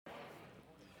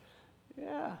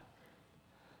Yeah.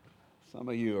 Some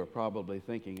of you are probably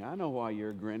thinking, I know why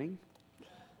you're grinning.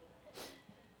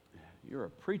 You're a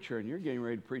preacher and you're getting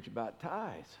ready to preach about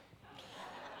tithes.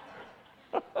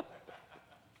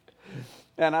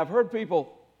 And I've heard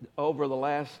people over the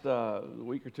last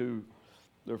week or two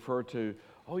refer to,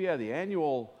 oh yeah, the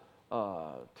annual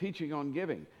teaching on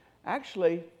giving.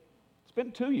 Actually, it's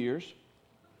been 2 years.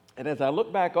 And as I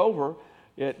look back over,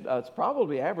 it's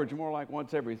probably average more like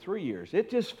once every 3 years. It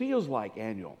just feels like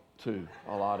annual to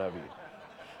a lot of you.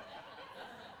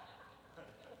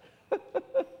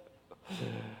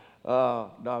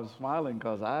 No, I'm smiling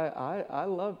because I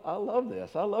love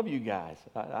this. I love you guys.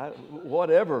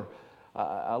 Whatever.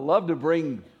 I love to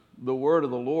bring the word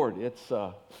of the Lord. It's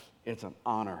an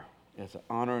honor. It's an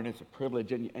honor and it's a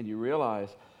privilege. And you realize,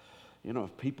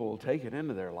 if people take it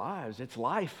into their lives, it's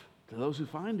life to those who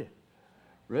find it.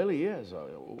 Really is.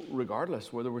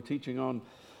 Regardless whether we're teaching on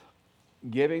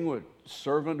giving, with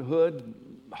servanthood,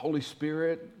 Holy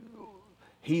Spirit,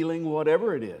 healing,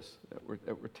 whatever it is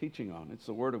that we're teaching on. It's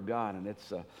the Word of God, and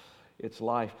it's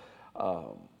life.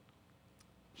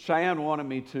 Cheyenne wanted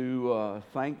me to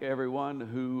thank everyone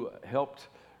who helped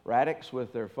Radix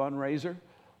with their fundraiser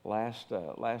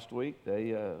last week.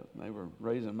 They were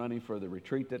raising money for the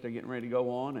retreat that they're getting ready to go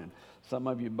on, and some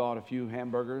of you bought a few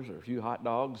hamburgers or a few hot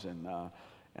dogs,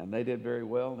 and they did very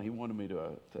well. And he wanted me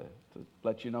to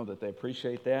let you know that they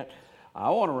appreciate that. I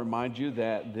want to remind you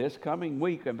that this coming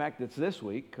week, in fact, it's this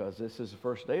week because this is the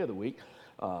first day of the week,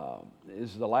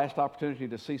 is the last opportunity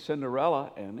to see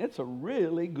Cinderella, and it's a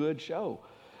really good show.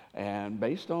 And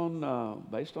based on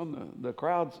the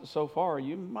crowds so far,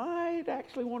 you might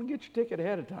actually want to get your ticket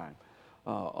ahead of time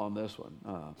on this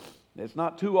one. It's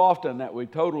not too often that we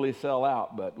totally sell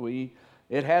out, but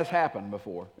it has happened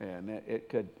before, and it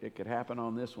could happen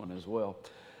on this one as well.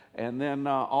 And then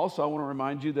also I want to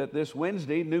remind you that this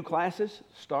Wednesday, new classes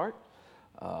start.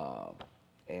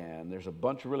 And there's a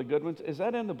bunch of really good ones. Is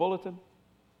that in the bulletin?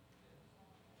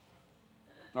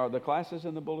 Are the classes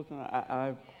in the bulletin?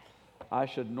 I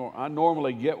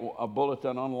normally get a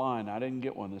bulletin online. I didn't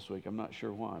get one this week. I'm not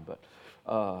sure why,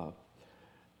 but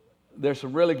there's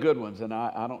some really good ones. And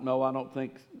I don't know. I don't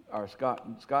think our Scott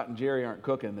and Jerry aren't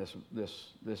cooking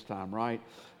this time, right?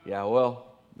 Yeah. Well,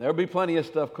 there'll be plenty of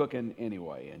stuff cooking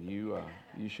anyway, and you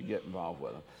should get involved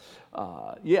with them.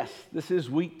 Yes, this is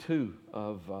week 2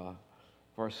 of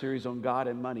our series on God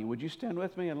and money. Would you stand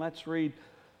with me and let's read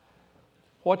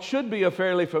what should be a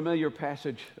fairly familiar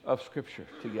passage of Scripture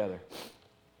together.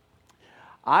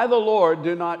 I, the Lord,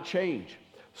 do not change.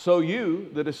 So you,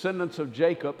 the descendants of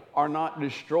Jacob, are not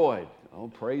destroyed. Oh,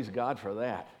 praise God for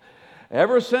that.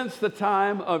 Ever since the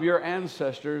time of your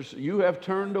ancestors, you have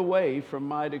turned away from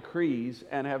my decrees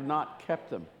and have not kept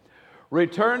them.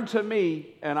 Return to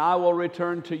me, and I will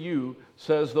return to you,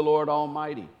 says the Lord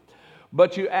Almighty.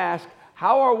 But you ask,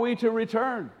 how are we to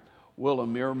return? Will a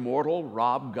mere mortal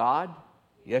rob God?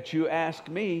 Yet you ask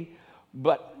me,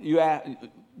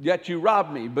 yet you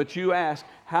rob me. But you ask,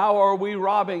 how are we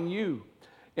robbing you?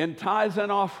 In tithes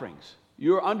and offerings,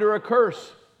 you are under a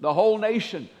curse, the whole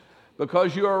nation,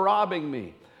 because you are robbing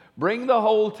me. Bring the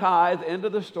whole tithe into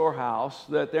the storehouse,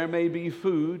 that there may be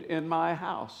food in my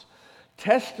house.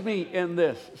 Test me in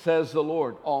this, says the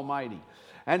Lord Almighty,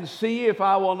 and see if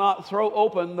I will not throw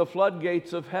open the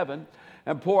floodgates of heaven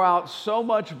and pour out so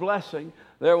much blessing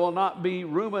there will not be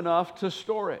room enough to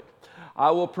store it. I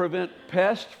will prevent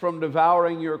pests from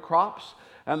devouring your crops,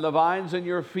 and the vines in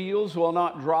your fields will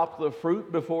not drop the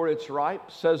fruit before it's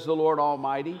ripe, says the Lord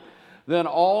Almighty. Then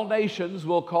all nations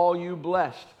will call you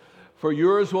blessed, for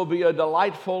yours will be a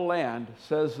delightful land,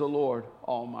 says the Lord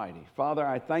Almighty. Father,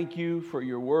 I thank you for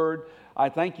your word. I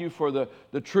thank you for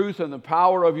the truth and the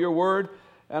power of your word.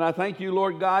 And I thank you,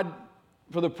 Lord God,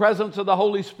 for the presence of the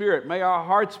Holy Spirit. May our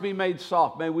hearts be made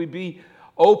soft. May we be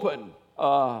open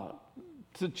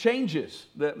to changes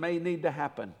that may need to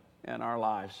happen in our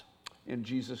lives. In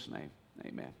Jesus' name,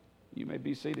 amen. You may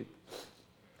be seated.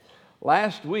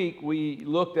 Last week, we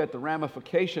looked at the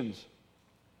ramifications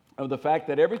of the fact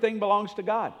that everything belongs to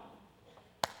God.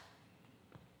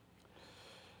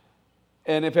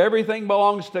 And if everything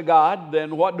belongs to God,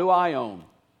 then what do I own?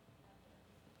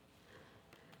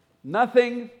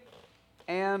 Nothing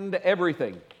and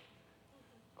everything,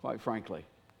 quite frankly.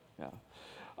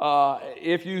 Yeah.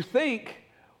 If you think,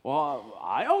 well,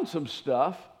 I own some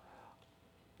stuff,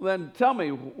 then tell me,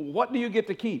 what do you get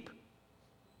to keep?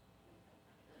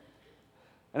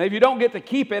 And if you don't get to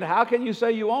keep it, how can you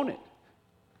say you own it?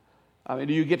 I mean,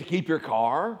 do you get to keep your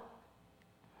car?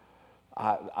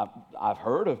 I've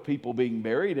heard of people being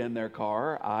buried in their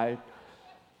car. I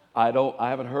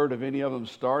haven't heard of any of them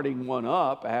starting one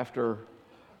up after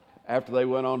after they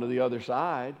went on to the other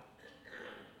side.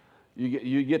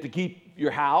 You get to keep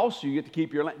your house. You get to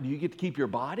keep your land. Do you get to keep your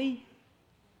body?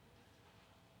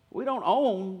 We don't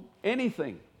own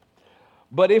anything.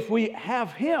 But if we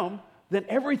have Him, then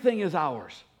everything is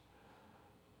ours.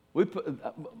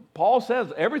 Paul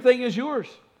says everything is yours.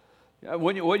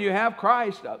 When you have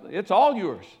Christ, it's all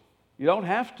yours. You don't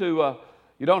have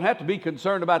to be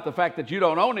concerned about the fact that you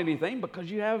don't own anything, because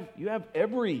you have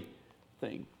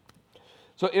everything.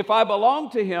 So if I belong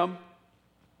to Him,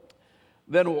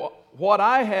 then what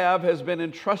I have has been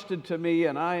entrusted to me,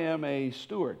 and I am a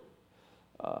steward.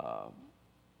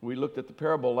 We looked at the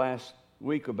parable last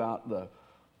week about the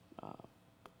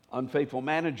unfaithful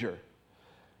manager,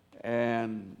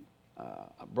 and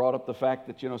I brought up the fact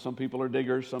that, some people are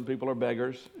diggers, some people are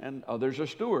beggars, and others are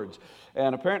stewards.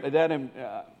 And apparently that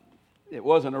it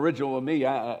wasn't original with me.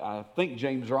 I think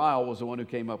James Ryle was the one who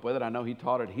came up with it. I know he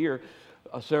taught it here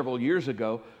several years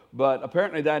ago. But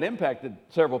apparently that impacted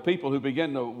several people who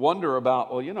began to wonder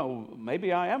about,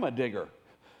 maybe I am a digger.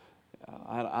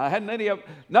 I hadn't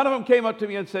none of them came up to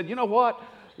me and said, you know what,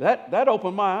 that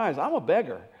opened my eyes. I'm a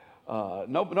beggar.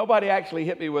 Nobody actually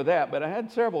hit me with that, but I had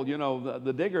several.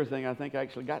 The digger thing, I think,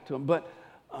 actually got to them. But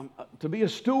to be a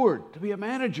steward, to be a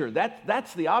manager,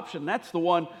 that's the option. That's the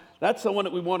one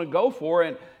that we want to go for.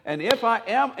 And if I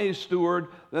am a steward,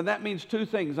 then that means two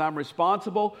things. I'm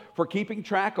responsible for keeping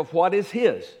track of what is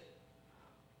His.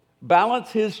 Balance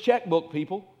His checkbook,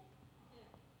 people.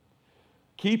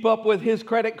 Keep up with His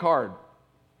credit card,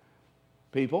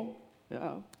 people.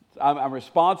 I'm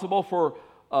responsible for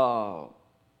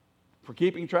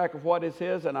keeping track of what is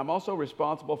His, and I'm also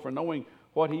responsible for knowing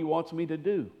what He wants me to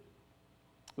do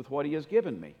with what He has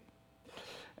given me.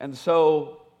 And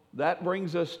so that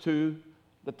brings us to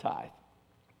the tithe.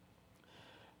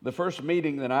 The first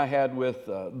meeting that I had with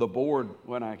the board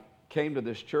when I came to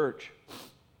this church,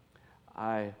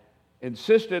 I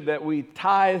insisted that we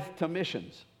tithe to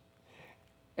missions.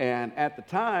 And at the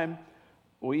time,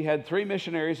 we had 3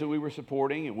 missionaries that we were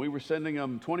supporting, and we were sending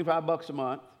them $25 a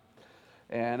month,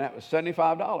 and that was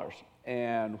 $75.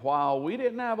 And while we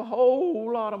didn't have a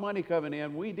whole lot of money coming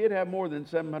in, we did have more than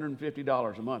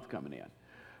 $750 a month coming in.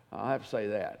 I have to say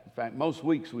that. In fact, most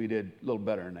weeks we did a little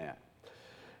better than that.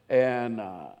 And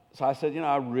so I said,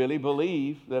 I really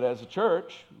believe that as a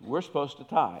church, we're supposed to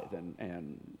tithe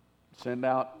and send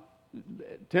out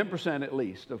 10% at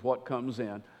least of what comes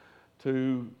in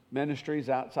to ministries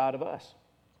outside of us.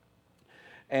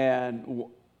 And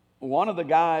one of the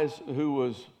guys who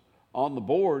was on the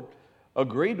board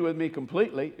agreed with me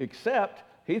completely, except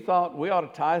he thought we ought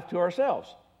to tithe to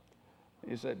ourselves.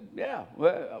 He said, yeah,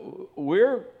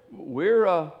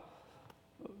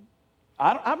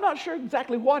 I'm not sure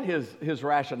exactly what his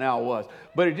rationale was,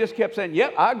 but he just kept saying,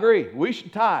 yep, I agree, we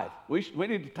should tithe. We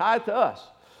need to tithe to us.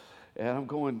 And I'm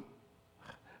going,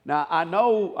 now I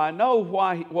know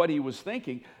what he was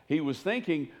thinking. He was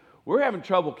thinking, we're having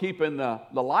trouble keeping the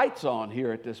lights on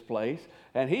here at this place.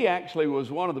 And he actually was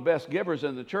one of the best givers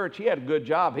in the church. He had a good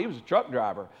job. He was a truck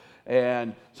driver.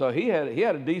 And so he had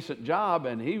a decent job,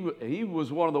 and he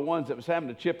was one of the ones that was having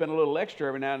to chip in a little extra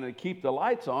every now and then to keep the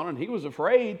lights on. And he was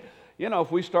afraid,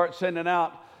 if we start sending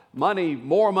out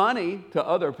more money to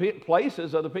other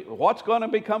places, other people, what's going to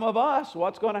become of us?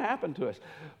 What's going to happen to us?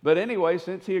 But anyway,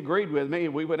 since he agreed with me,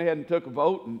 we went ahead and took a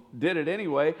vote and did it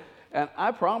anyway. And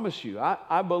I promise you,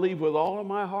 I believe with all of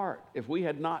my heart, if we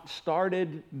had not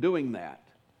started doing that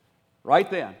right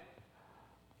then,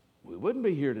 we wouldn't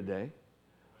be here today.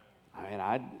 I mean,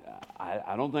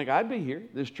 I don't think I'd be here.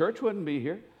 This church wouldn't be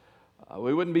here.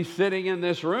 We wouldn't be sitting in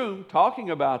this room talking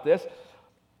about this,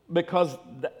 because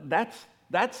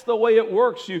that's the way it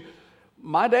works.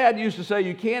 My dad used to say,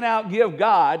 you can't outgive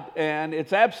God, and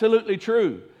it's absolutely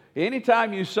true.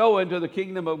 Anytime you sow into the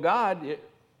kingdom of God,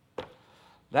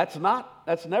 that's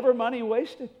never money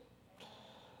wasted.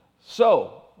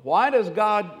 So, why does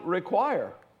God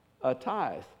require a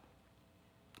tithe?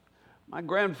 My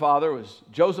grandfather was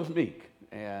Joseph Meek,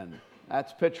 and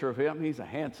that's a picture of him. He's a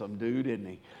handsome dude, isn't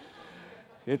he?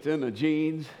 It's in the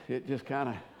genes. It just kind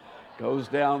of goes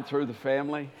down through the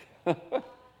family.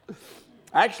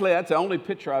 Actually, that's the only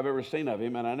picture I've ever seen of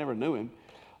him, and I never knew him.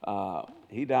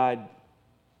 He died,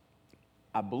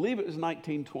 I believe it was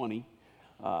 1920.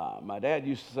 My dad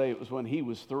used to say it was when he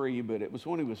was 3, but it was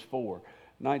when he was 4.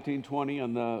 1920,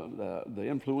 and the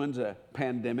influenza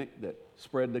pandemic that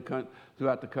spread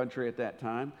throughout the country at that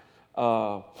time.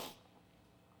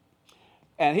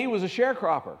 And he was a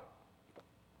sharecropper,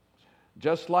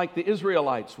 just like the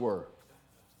Israelites were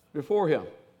before him.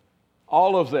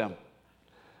 All of them.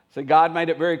 So God made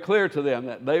it very clear to them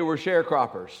that they were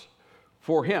sharecroppers.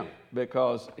 for him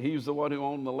because he's the one who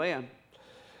owned the land.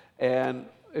 And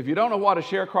if you don't know what a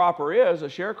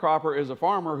sharecropper is a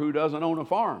farmer who doesn't own a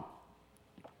farm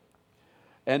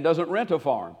and doesn't rent a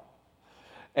farm.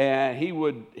 And he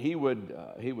would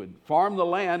farm the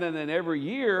land, and then every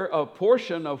year a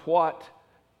portion of what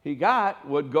he got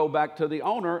would go back to the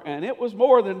owner, and it was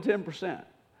more than 10%. In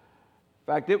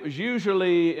fact, it was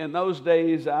usually in those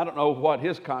days, I don't know what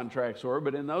his contracts were,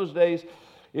 but in those days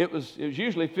it was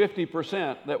usually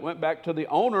 50% that went back to the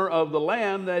owner of the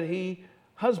land that he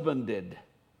husbanded.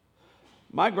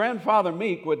 My grandfather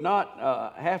Meek would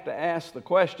not have to ask the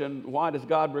question, why does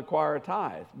God require a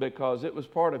tithe? Because it was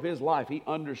part of his life. He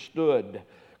understood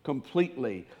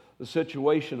completely the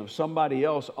situation of somebody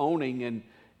else owning and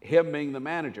him being the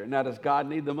manager. Now, does God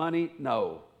need the money?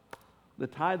 No. The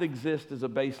tithe exists as a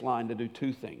baseline to do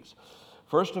two things.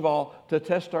 First of all, to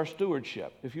test our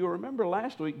stewardship. If you remember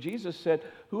last week, Jesus said,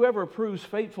 whoever proves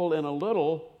faithful in a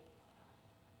little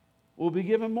will be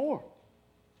given more.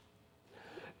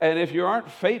 And if you aren't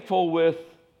faithful with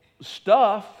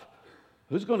stuff,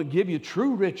 who's going to give you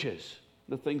true riches?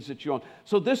 The things that you own.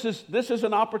 So this is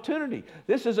an opportunity.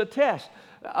 This is a test.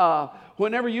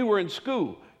 Whenever you were in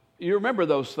school, you remember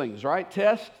those things, right?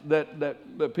 Tests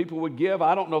that people would give.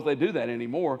 I don't know if they do that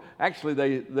anymore. Actually,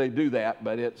 they do that,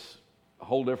 but it's a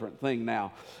whole different thing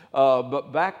now.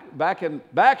 But back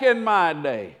in my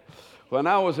day, when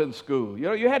I was in school,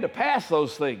 you had to pass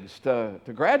those things to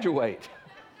graduate.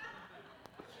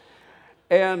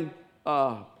 And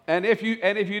if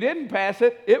you didn't pass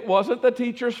it, it wasn't the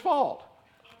teacher's fault.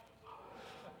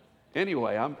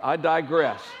 Anyway, I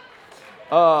digress.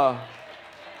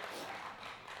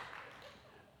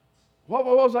 What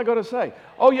was I going to say?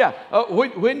 Oh yeah,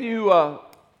 when you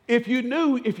if you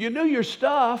knew your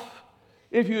stuff,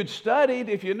 if you had studied,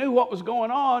 if you knew what was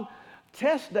going on,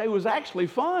 test day was actually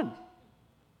fun.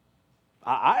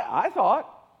 I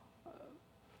thought.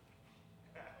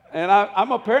 And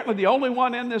I'm apparently the only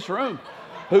one in this room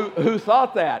who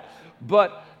thought that.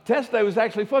 But test day was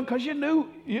actually fun because you knew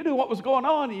what was going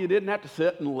on, and you didn't have to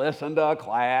sit and listen to a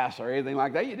class or anything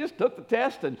like that. You just took the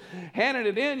test and handed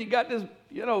it in. You got this,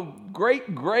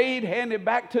 great grade handed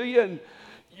back to you, and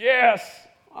yes,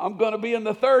 I'm going to be in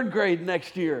the third grade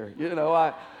next year.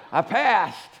 I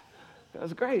passed. That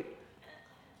was great.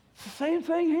 It's the same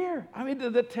thing here. I mean,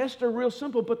 the tests are real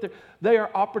simple, but they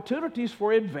are opportunities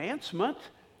for advancement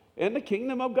in the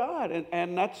kingdom of God,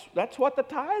 and that's what the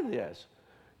tithe is.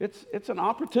 It's an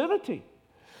opportunity.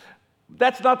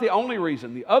 That's not the only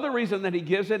reason. The other reason that he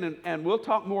gives it, and we'll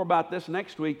talk more about this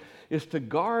next week, is to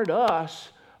guard us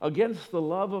against the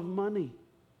love of money.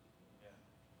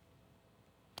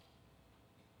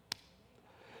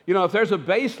 If there's a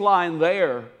baseline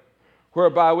there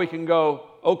whereby we can go,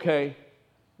 okay,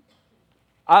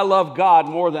 I love God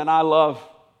more than I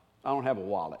don't have a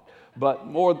wallet, but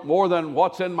more than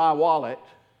what's in my wallet.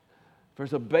 If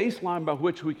there's a baseline by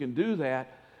which we can do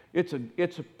that, it's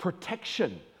a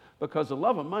protection, because the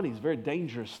love of money is a very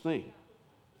dangerous thing.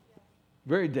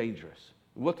 Very dangerous.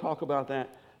 We'll talk about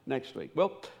that next week.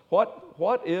 Well,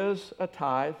 what is a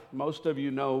tithe? Most of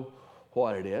you know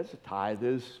what it is. A tithe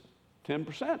is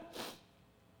 10%.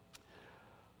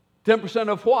 10%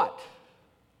 of what?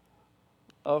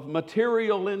 Of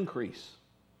material increase.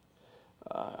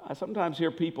 I sometimes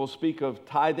hear people speak of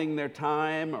tithing their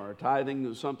time or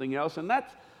tithing something else, and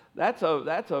that's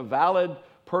a valid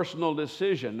personal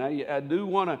decision. Now, I do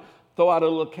want to throw out a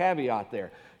little caveat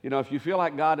there. If you feel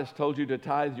like God has told you to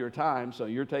tithe your time, so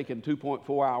you're taking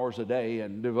 2.4 hours a day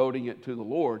and devoting it to the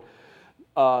Lord,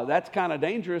 that's kind of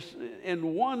dangerous.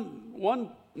 And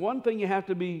one thing you have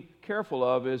to be careful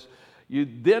of is you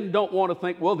then don't want to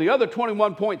think, well, the other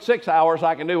 21.6 hours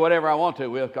I can do whatever I want to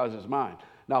with because it's mine.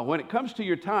 Now, when it comes to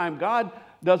your time, God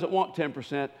doesn't want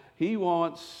 10%. He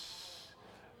wants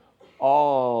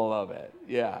all of it.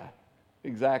 Yeah,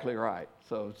 exactly right.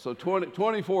 So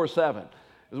 24/7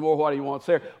 is more what he wants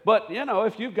there. But,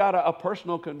 if you've got a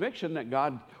personal conviction that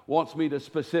God wants me to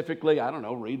specifically,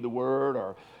 read the Word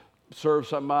or serve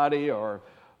somebody or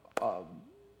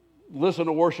listen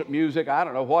to worship music,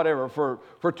 whatever, for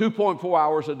 2.4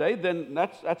 hours a day, then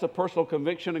that's a personal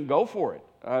conviction, and go for it.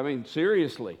 I mean,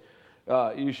 seriously.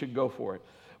 You should go for it.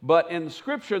 But in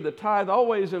Scripture, the tithe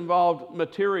always involved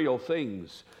material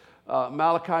things.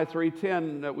 Malachi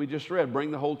 3:10 that we just read,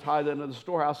 bring the whole tithe into the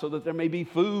storehouse so that there may be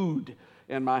food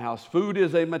in my house. Food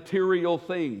is a material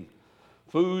thing.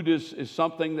 Food is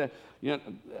something that,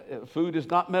 food is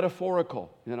not metaphorical.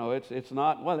 It's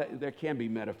not, well, there can be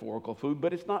metaphorical food,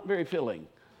 but it's not very filling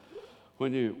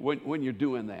when you're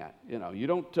doing that. You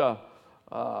don't,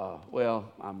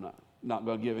 well, I'm not. not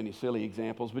going to give any silly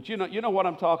examples, but you know what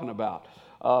I'm talking about.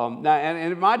 Now,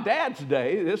 and in my dad's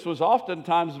day, this was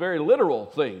oftentimes a very literal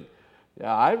thing.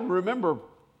 Yeah, I remember,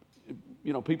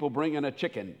 people bringing a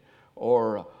chicken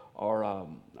or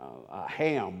a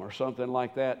ham or something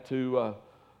like that to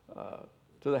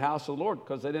the house of the Lord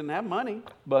because they didn't have money,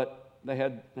 but they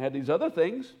had these other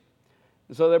things,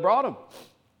 and so they brought them.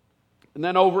 And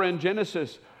then over in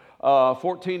Genesis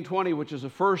 14:20, which is the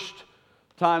first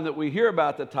time that we hear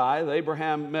about the tithe,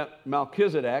 Abraham met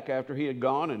Melchizedek after he had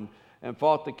gone and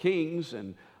fought the kings,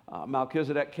 and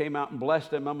Melchizedek came out and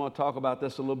blessed him. I'm going to talk about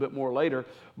this a little bit more later,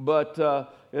 but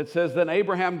it says, then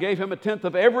Abraham gave him a tenth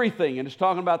of everything, and it's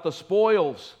talking about the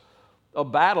spoils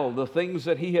of battle, the things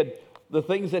that he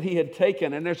had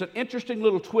taken. And there's an interesting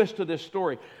little twist to this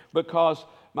story, because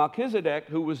Melchizedek,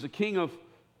 who was the king of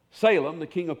Salem, the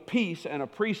king of peace and a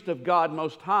priest of God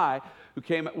Most High,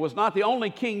 was not the only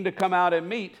king to come out and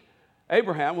meet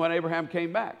Abraham when Abraham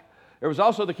came back. There was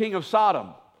also the king of Sodom,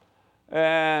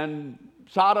 and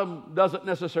Sodom doesn't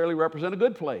necessarily represent a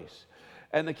good place.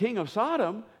 And the king of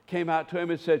Sodom came out to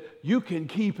him and said, you can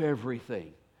keep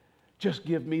everything, just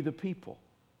give me the people.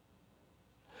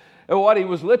 And what he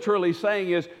was literally saying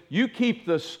is, you keep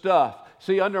the stuff.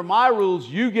 See, under my rules,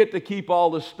 you get to keep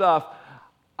all the stuff.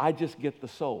 I just get the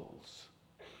souls.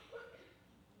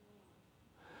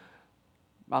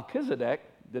 Melchizedek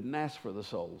didn't ask for the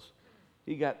souls.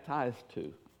 He got tithed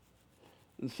too.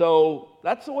 And so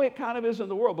that's the way it kind of is in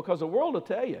the world, because the world will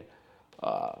tell you,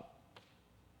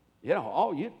 you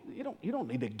don't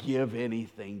need to give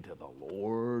anything to the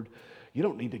Lord. You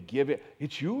don't need to give it.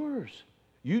 It's yours.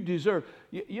 You deserve.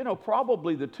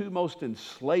 Probably the two most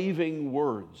enslaving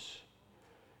words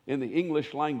in the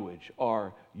English language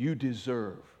are you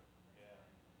deserve.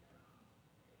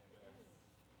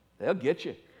 They'll get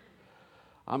you.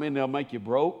 I mean, they'll make you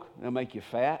broke. They'll make you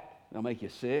fat. They'll make you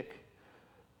sick.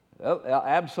 They'll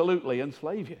absolutely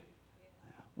enslave you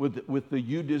with the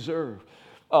you deserve.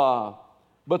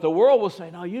 But the world will say,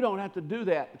 no, you don't have to do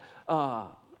that.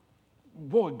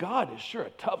 Boy, God is sure a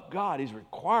tough God. He's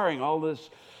requiring all this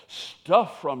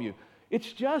stuff from you.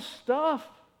 It's just stuff.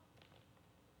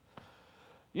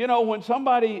 When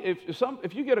somebody,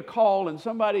 if you get a call and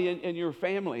somebody in your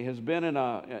family has been in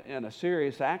a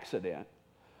serious accident,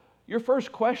 your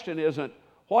first question isn't,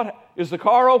 "What is the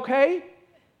car okay?"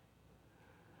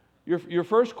 Your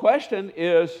first question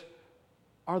is,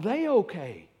 "Are they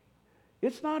okay?"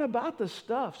 It's not about the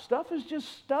stuff. Stuff is just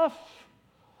stuff.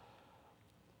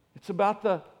 It's about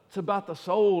the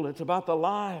soul. It's about the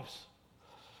lives.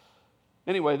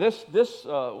 Anyway, this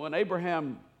when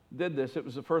Abraham did this, it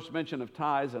was the first mention of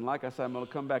tithes, and like I said, I'm going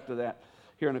to come back to that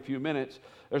here in a few minutes.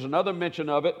 There's another mention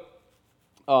of it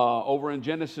over in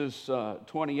Genesis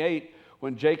 28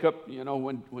 when Jacob,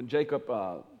 when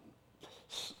Jacob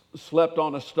slept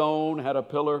on a stone, had a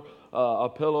pillow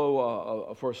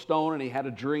for a stone, and he had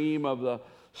a dream of the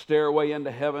stairway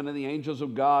into heaven and the angels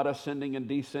of God ascending and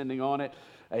descending on it.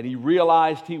 And he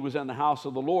realized he was in the house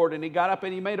of the Lord, and he got up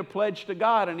and he made a pledge to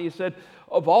God, and he said,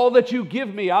 of all that you give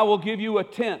me, I will give you a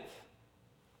tenth.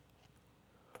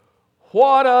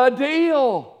 What a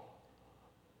deal!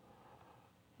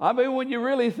 I mean, when you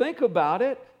really think about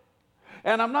it,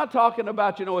 and I'm not talking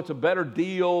about, it's a better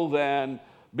deal than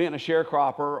being a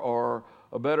sharecropper or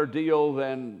a better deal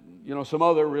than, some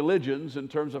other religions in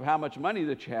terms of how much money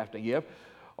that you have to give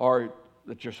or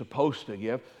that you're supposed to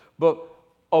give. But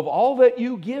of all that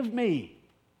you give me,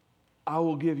 I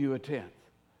will give you a tenth.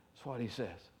 That's what he says.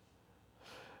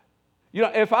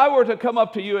 If I were to come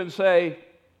up to you and say,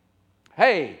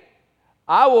 hey,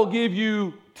 I will give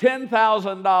you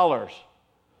 $10,000,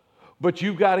 but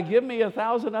you've got to give me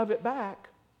 1,000 of it back.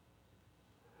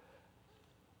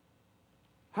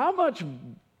 How much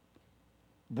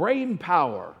brain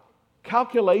power,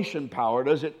 calculation power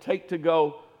does it take to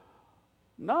go,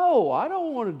 no, I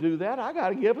don't want to do that. I got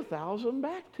to give 1,000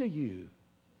 back to you.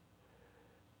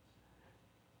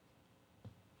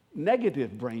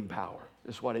 Negative brain power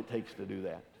is what it takes to do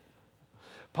that.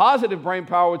 Positive brain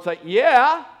power would say,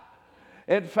 yeah.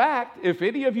 In fact, if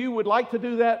any of you would like to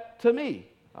do that to me,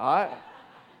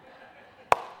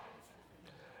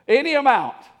 any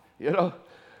amount,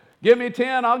 give me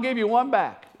 10, I'll give you 1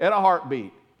 back in a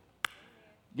heartbeat.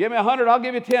 Give me 100, I'll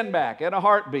give you 10 back in a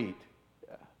heartbeat.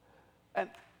 And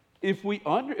if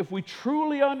we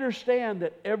truly understand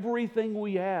that everything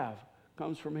we have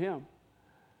comes from Him,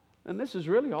 then this is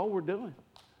really all we're doing.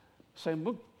 Saying,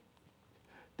 look,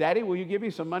 Daddy, will you give me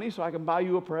some money so I can buy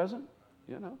you a present?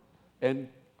 And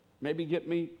maybe get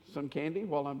me some candy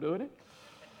while I'm doing it.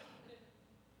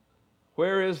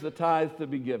 Where is the tithe to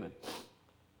be given?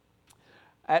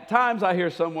 At times I hear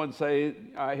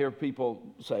people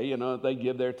say, they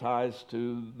give their tithes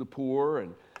to the poor,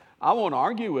 and I won't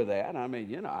argue with that. I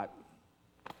mean,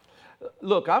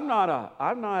 look, I'm not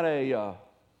a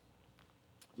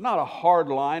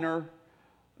hardliner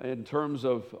in terms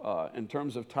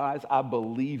of tithes. I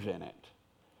believe in it,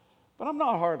 but I'm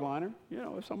not a hardliner.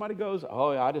 If somebody goes,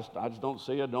 oh, I just don't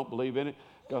see it, don't believe in it,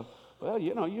 go, well,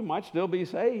 you might still be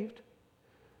saved.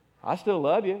 I still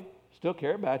love you, still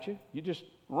care about you. You're just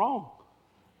wrong.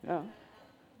 Yeah,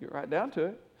 get right down to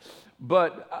it.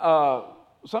 But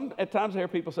at times I hear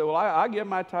people say, well, I give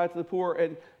my tithe to the poor,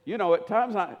 and at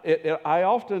times I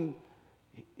often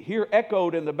hear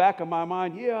echoed in the back of my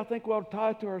mind, yeah, I think we'll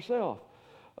tithe to ourselves,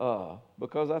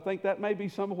 because I think that may be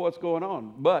some of what's going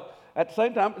on. But at the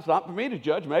same time, it's not for me to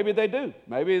judge. Maybe they do.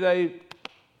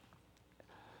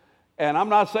 And I'm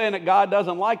not saying that God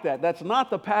doesn't like that. That's not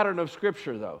the pattern of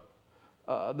Scripture, though.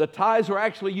 The tithes were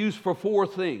actually used for 4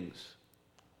 things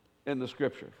in the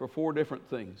Scripture, for 4 different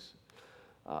things.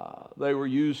 They were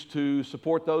used to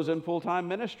support those in full-time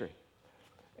ministry.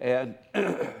 And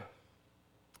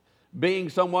being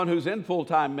someone who's in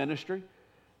full-time ministry,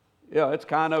 it's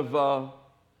kind of,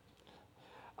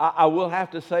 I will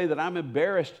have to say that I'm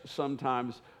embarrassed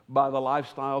sometimes by the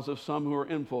lifestyles of some who are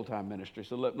in full-time ministry.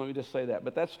 So let me just say that.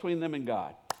 But that's between them and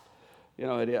God.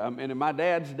 And in my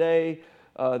dad's day,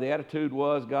 the attitude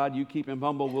was, God, you keep him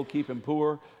humble, we'll keep him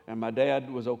poor. And my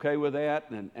dad was okay with that,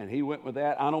 and he went with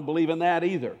that. I don't believe in that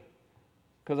either,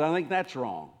 because I think that's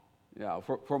wrong.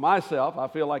 For myself, I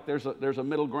feel like there's a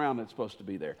middle ground that's supposed to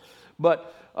be there.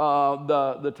 But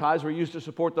the tithes were used to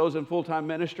support those in full-time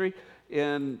ministry.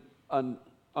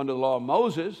 Under the law of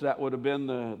Moses, that would have been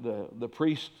the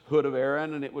priesthood of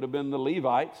Aaron, and it would have been the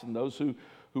Levites and those who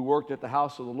worked at the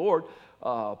house of the Lord.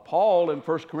 Paul in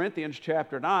 1 Corinthians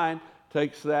chapter 9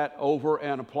 takes that over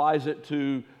and applies it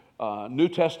to New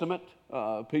Testament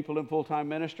people in full-time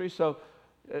ministry. So,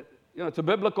 it's a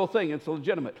biblical thing. It's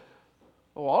legitimate.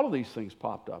 Oh, all of these things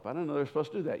popped up. I didn't know they were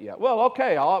supposed to do that yet. Well,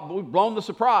 okay, we've blown the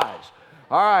surprise.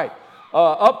 All right.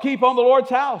 Upkeep on the Lord's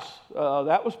house.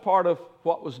 That was part of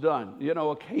what was done.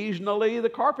 Occasionally the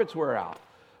carpets wear out.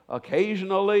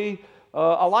 Occasionally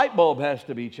a light bulb has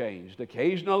to be changed.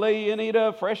 Occasionally you need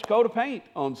a fresh coat of paint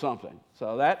on something.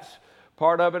 So that's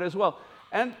part of it as well.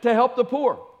 And to help the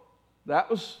poor. That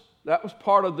was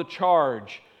part of the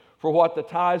charge for what the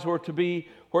tithes were to be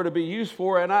used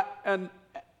for.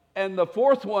 And the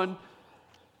fourth one,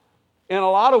 in a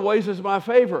lot of ways, is my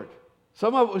favorite.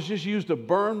 Some of it was just used to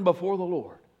burn before the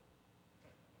Lord.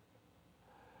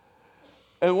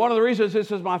 And one of the reasons this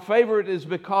is my favorite is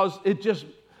because it just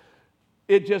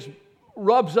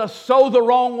rubs us so the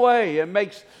wrong way.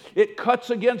 It cuts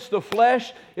against the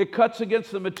flesh. It cuts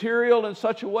against the material in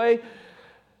such a way.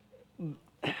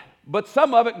 But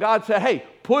some of it, God said, hey,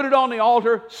 put it on the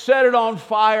altar, set it on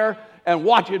fire, and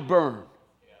watch it burn.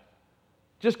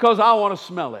 Just because I want to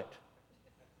smell it.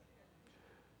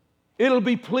 It'll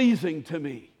be pleasing to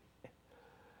me.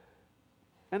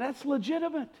 And that's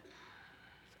legitimate.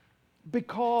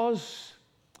 Because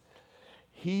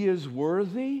He is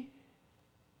worthy.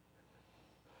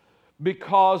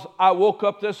 Because I woke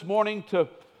up this morning to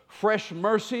fresh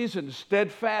mercies and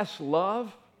steadfast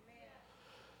love.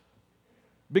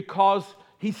 Because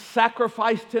He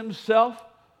sacrificed Himself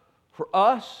for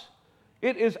us.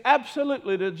 It is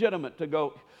absolutely legitimate to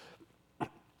go.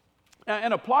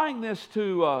 And applying this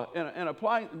to,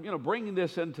 bringing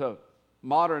this into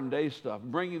modern day stuff,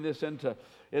 bringing this into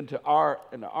our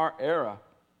era.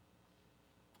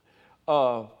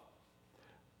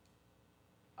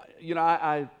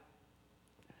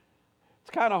 It's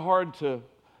kind of hard to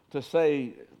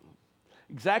say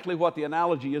exactly what the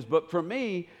analogy is, but for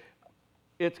me,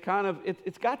 it's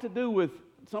got to do with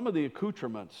some of the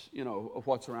accoutrements, of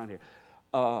what's around here.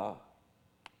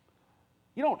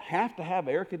 You don't have to have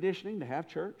air conditioning to have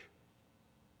church.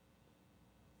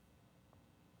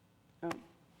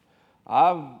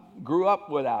 I grew up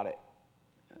without it.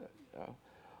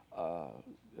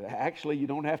 Actually, you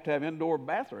don't have to have indoor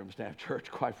bathrooms to have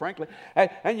church, quite frankly.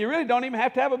 And you really don't even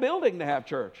have to have a building to have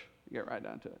church. You get right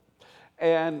down to it.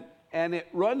 And it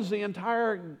runs the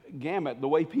entire gamut, the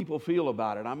way people feel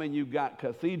about it. I mean, you've got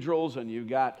cathedrals, and you've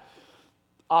got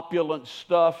opulent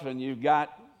stuff, and you've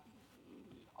got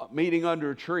meeting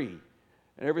under a tree,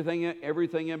 and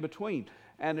everything in between.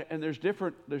 And there's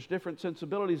different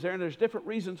sensibilities there, and there's different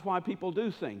reasons why people do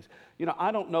things.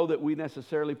 I don't know that we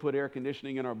necessarily put air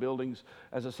conditioning in our buildings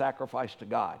as a sacrifice to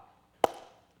God.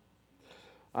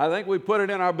 I think we put it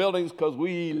in our buildings because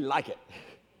we like it.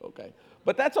 Okay,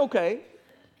 but that's okay.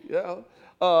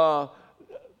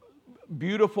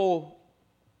 Beautiful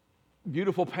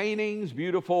beautiful paintings,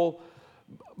 beautiful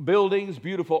buildings,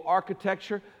 beautiful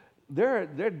architecture. There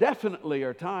definitely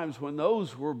are times when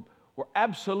those were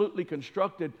absolutely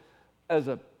constructed as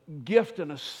a gift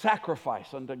and a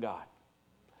sacrifice unto God.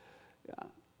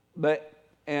 Yeah.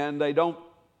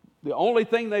 The only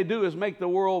thing they do is make the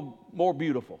world more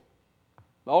beautiful.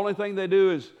 The only thing they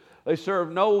do is they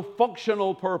serve no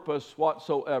functional purpose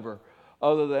whatsoever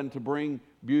other than to bring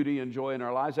beauty and joy in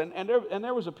our lives. And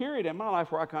there was a period in my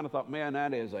life where I kind of thought, man,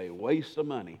 that is a waste of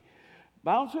money.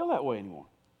 But I don't feel that way anymore.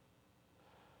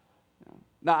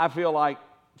 Now, I feel like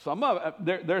some of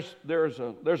it,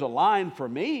 there's a line for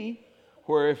me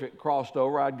where if it crossed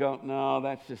over, I'd go, no,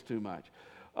 that's just too much.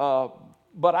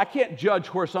 But I can't judge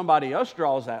where somebody else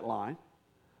draws that line.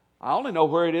 I only know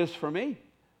where it is for me.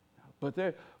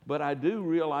 But I do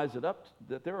realize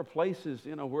that there are places,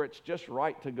 where it's just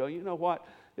right to go, you know what,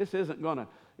 this isn't going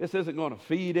to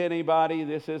feed anybody.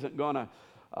 This isn't going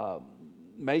to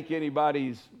make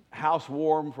anybody's house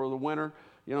warm for the winter,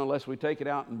 unless we take it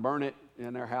out and burn it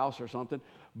in their house or something.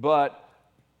 But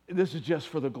this is just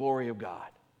for the glory of God.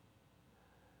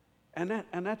 And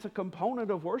that's a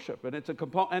component of worship,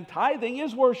 and tithing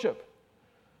is worship.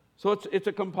 So it's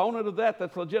a component of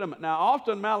that's legitimate. Now,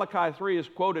 often Malachi 3 is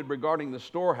quoted regarding the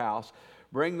storehouse.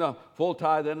 Bring the full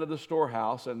tithe into the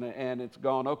storehouse, and it's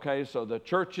gone, okay, so the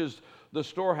church is the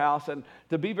storehouse. And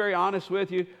to be very honest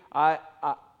with you, I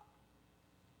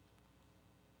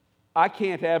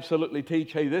can't absolutely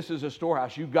teach, hey, this is a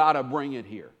storehouse, you got to bring it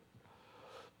here.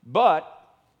 But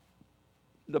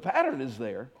the pattern is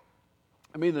there.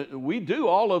 I mean, we do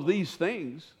all of these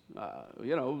things.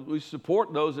 We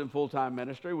support those in full-time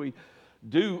ministry. We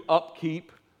do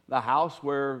upkeep the house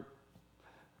where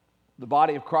the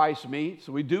body of Christ meets.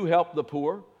 We do help the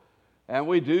poor. And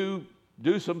we do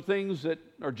some things that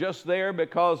are just there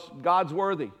because God's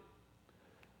worthy.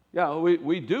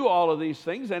 We do all of these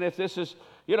things. And if this is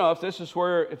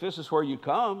where you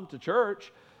come to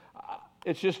church,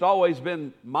 it's just always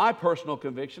been my personal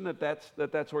conviction that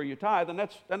that's where you tithe, and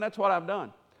that's what I've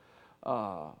done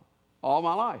all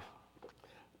my life.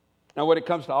 Now, when it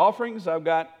comes to offerings, I've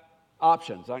got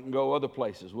options. I can go other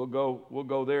places. We'll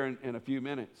go there in a few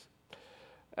minutes,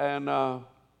 and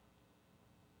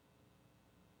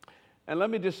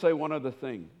let me just say one other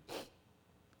thing.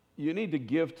 You need to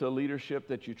give to leadership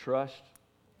that you trust,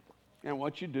 and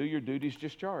what you do, your duty's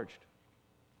discharged.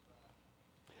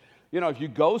 If you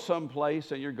go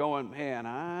someplace and you're going, man,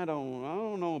 I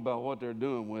don't know about what they're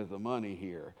doing with the money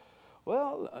here.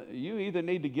 Well, you either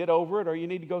need to get over it or you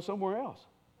need to go somewhere else.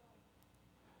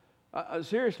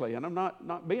 Seriously, and I'm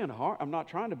not being hard. I'm not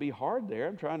trying to be hard there.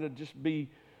 I'm trying to just be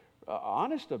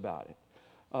honest about it.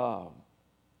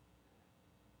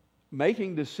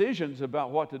 Making decisions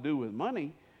about what to do with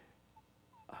money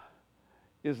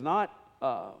is not.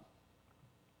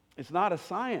 It's not a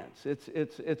science.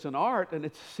 It's an art, and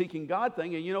it's a seeking God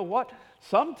thing. And you know what?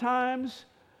 Sometimes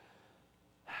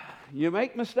you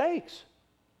make mistakes.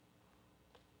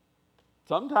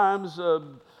 Sometimes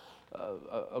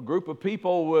a group of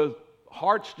people with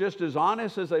hearts just as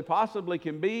honest as they possibly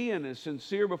can be and as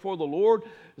sincere before the Lord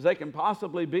as they can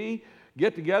possibly be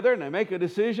get together and they make a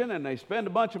decision and they spend a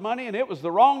bunch of money and it was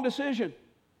the wrong decision.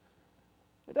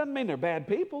 It doesn't mean they're bad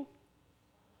people.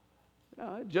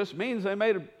 It just means they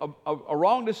made a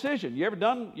wrong decision. You ever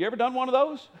done one of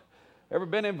those? Ever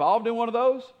been involved in one of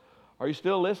those? Are you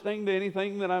still listening to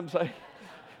anything that I'm saying?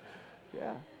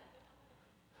 Yeah.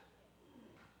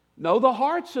 Know the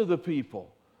hearts of the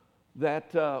people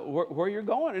that where you're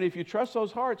going, and if you trust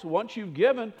those hearts, once you've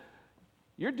given,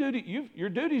 your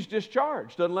duty's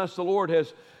discharged, unless the Lord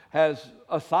has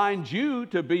assigned you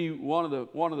to be one of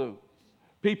the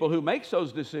people who makes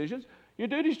those decisions. Your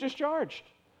duty's discharged.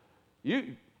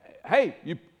 I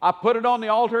put it on the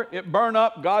altar, it burned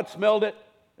up, God smelled it,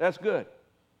 that's good.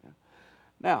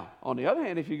 Now, on the other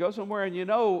hand, if you go somewhere and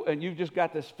and you've just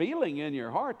got this feeling in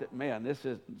your heart that, man,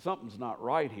 something's not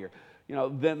right here,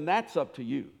 then that's up to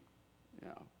you.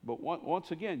 But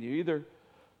once again, you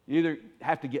either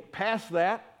have to get past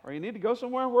that, or you need to go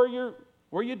somewhere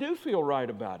where you do feel right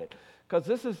about it. Because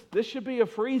this should be a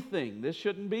free thing. This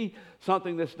shouldn't be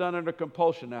something that's done under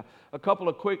compulsion. Now, a couple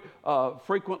of quick,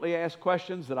 frequently asked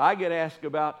questions that I get asked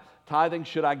about tithing.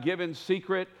 Should I give in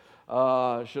secret? Do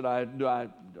I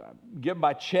give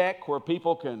by check where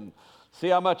people can see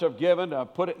how much I've given? Do I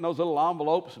put it in those little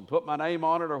envelopes and put my name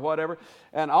on it or whatever?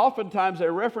 And oftentimes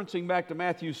they're referencing back to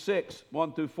Matthew 6,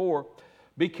 1 through 4.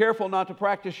 Be careful not to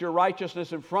practice your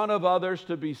righteousness in front of others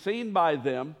to be seen by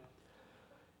them.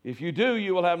 If you do,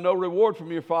 you will have no reward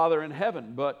from your Father in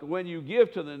heaven. But when you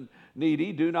give to the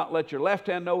needy, do not let your left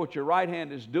hand know what your right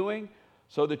hand is doing,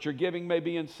 so that your giving may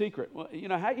be in secret. Well,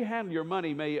 how you handle your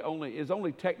money is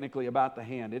only technically about the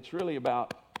hand. It's really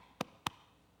about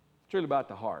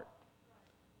the heart.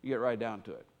 You get right down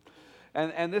to it.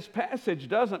 And this passage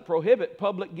doesn't prohibit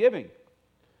public giving.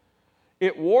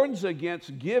 It warns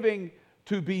against giving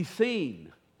to be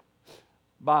seen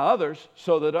by others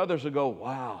so that others will go,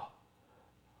 wow,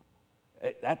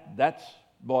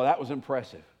 that was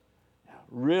impressive.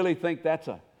 Really think that's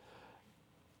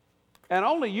and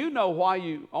only you know why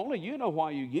you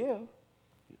give.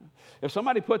 If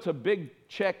somebody puts a big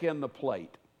check in the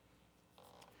plate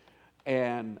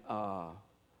and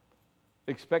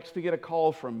expects to get a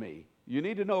call from me, you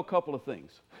need to know a couple of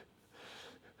things.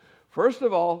 First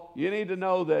of all, you need to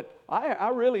know that I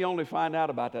really only find out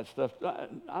about that stuff.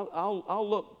 I'll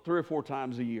look 3 or 4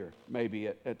 times a year, maybe,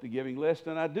 at the giving list,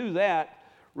 and I do that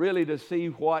really to see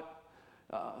what,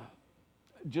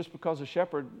 just because a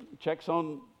shepherd checks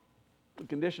on the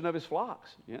condition of his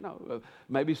flocks.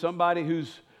 Maybe somebody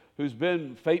who's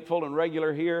been faithful and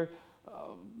regular here,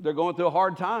 they're going through a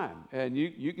hard time, and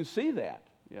you can see that.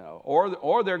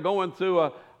 Or they're going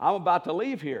through I'm about to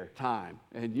leave here time,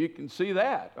 and you can see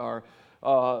that. Or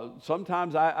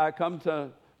sometimes I come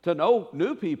to know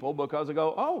new people because I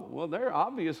go, oh, well, they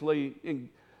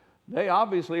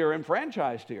obviously are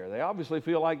enfranchised here. They obviously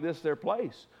feel like this is their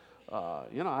place.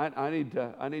 I need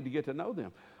to get to know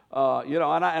them.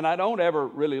 And I don't ever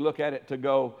really look at it to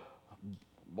go,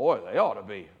 boy, they ought to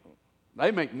be.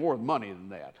 They make more money than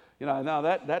that. No,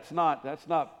 that's not. That's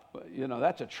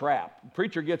a trap.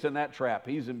 Preacher gets in that trap,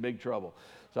 he's in big trouble.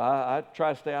 So I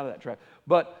try to stay out of that trap.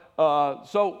 But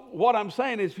so what I'm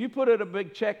saying is, if you put in a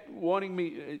big check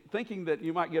thinking that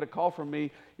you might get a call from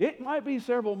me, it might be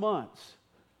several months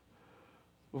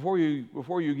before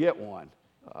you get one,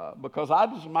 because I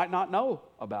just might not know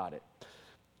about it.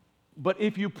 But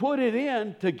if you put it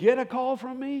in to get a call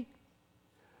from me,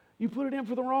 you put it in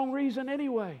for the wrong reason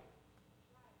anyway.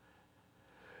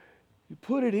 You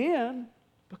put it in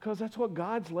because that's what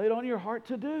God's laid on your heart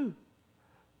to do.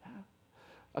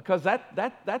 Because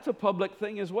that's a public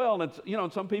thing as well. And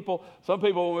and some people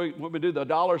when we do the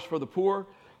dollars for the poor,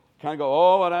 kind of go,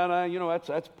 oh,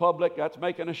 that's public, that's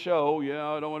making a show.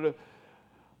 I don't want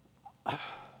to.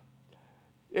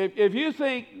 If you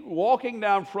think walking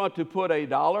down front to put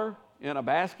 $1 in a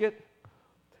basket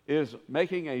is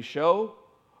making a show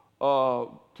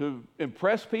to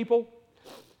impress people,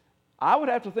 I would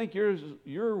have to think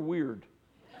you're weird.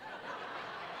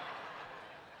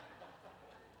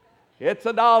 It's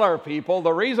 $1, people.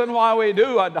 The reason why we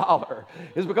do $1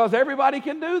 is because everybody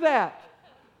can do that.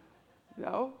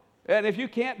 And if you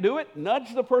can't do it,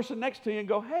 nudge the person next to you and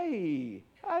go, hey,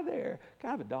 hi there, can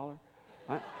I have $1?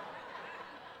 Right?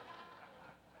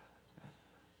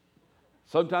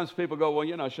 Sometimes people go,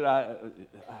 well, should I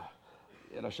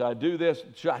do this?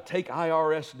 Should I take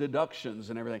IRS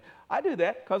deductions and everything? I do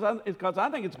that because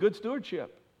I think it's good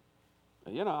stewardship.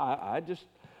 I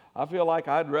feel like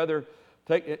I'd rather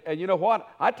take it. And you know what?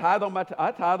 I tithe on my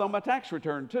tax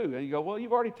return too. And you go, well,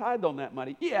 you've already tithed on that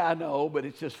money. Yeah, I know, but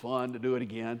it's just fun to do it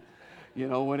again.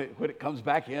 When it comes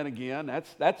back in again.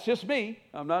 That's just me.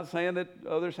 I'm not saying that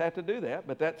others have to do that,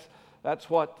 but that's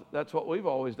what we've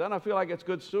always done. I feel like it's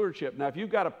good stewardship. Now, if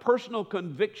you've got a personal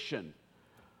conviction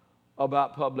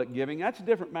about public giving, that's a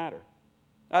different matter.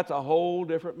 That's a whole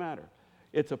different matter.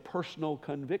 It's a personal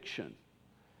conviction.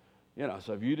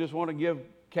 So if you just want to give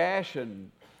cash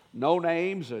and no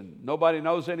names and nobody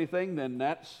knows anything, then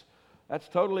that's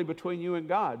totally between you and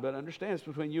God. But understand, it's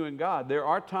between you and God. There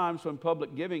are times when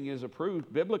public giving is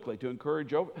approved biblically to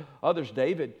encourage others.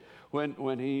 David, when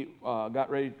they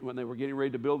were getting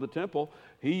ready to build the temple,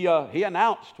 he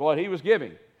announced what he was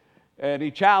giving, and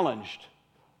he challenged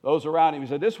those around him. He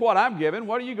said, "This is what I'm giving.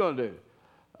 What are you going to do?"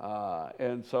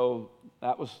 And so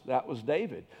that was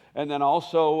David. And then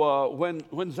also when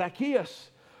the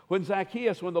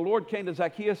Lord came to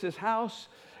Zacchaeus' house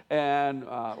and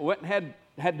went and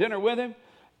had dinner with him,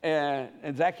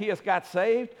 and Zacchaeus got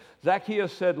saved,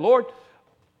 Zacchaeus said, "Lord,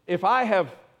 if I've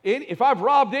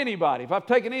robbed anybody, if I've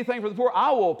taken anything from the poor,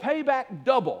 I will pay back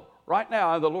double." Right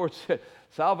now, the Lord said,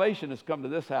 "Salvation has come to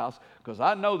this house because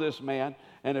I know this man,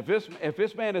 and if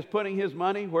this man is putting his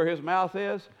money where his mouth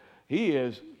is,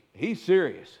 he's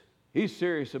serious. He's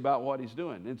serious about what he's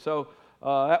doing." And so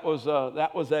that was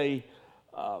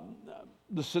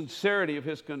the sincerity of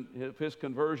his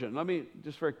conversion. Let me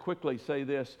just very quickly say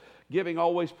this: giving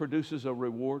always produces a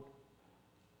reward.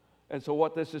 And so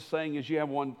what this is saying is you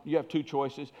have two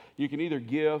choices. You can either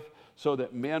give so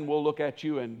that men will look at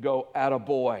you and go,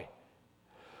 "Attaboy,"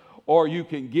 or you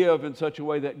can give in such a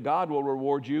way that God will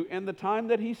reward you in the time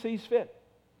that He sees fit.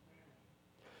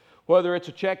 whether it's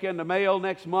a check in the mail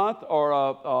next month or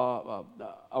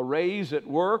a raise at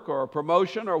work or a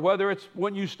promotion, or whether it's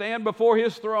when you stand before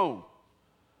His throne.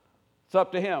 It's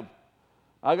up to Him.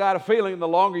 I got a feeling the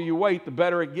longer you wait, the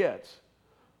better it gets.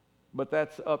 But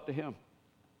that's up to Him.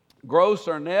 Gross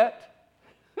or net?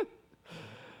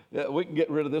 Yeah, we can get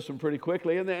rid of this one pretty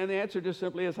quickly. And the answer just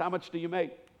simply is, how much do you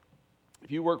make? If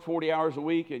you work 40 hours a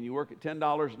week and you work at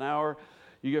 $10 an hour,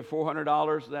 you get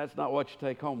 $400. That's not what you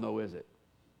take home, though, is it?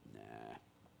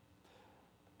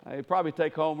 You probably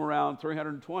take home around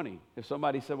 $320. If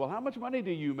somebody said, well, how much money do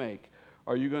you make?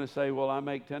 Are you going to say, well, I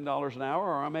make $10 an hour,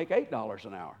 or I make $8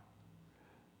 an hour?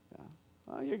 Yeah.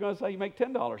 Well, you're going to say you make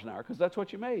 $10 an hour because that's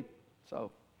what you made.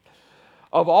 So,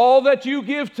 of all that you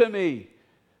give to me,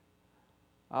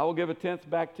 I will give a tenth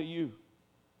back to you.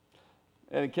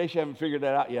 And in case you haven't figured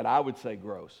that out yet, I would say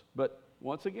gross. But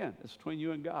once again, it's between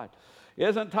you and God.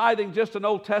 Isn't tithing just an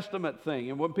Old Testament thing?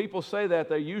 And when people say that,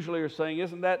 they usually are saying,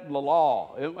 isn't that the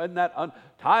law? Isn't that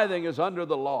tithing is under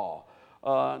the law?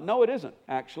 No, it isn't,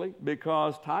 actually,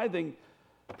 because tithing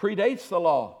predates the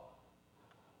law.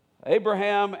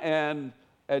 Abraham and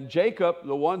Jacob,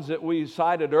 the ones that we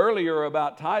cited earlier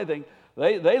about tithing,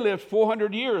 they lived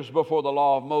 400 years before the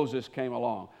law of Moses came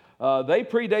along. They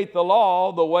predate the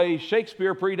law the way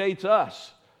Shakespeare predates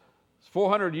us. It's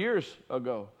 400 years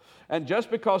ago. And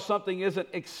just because something isn't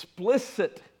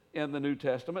explicit in the New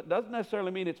Testament doesn't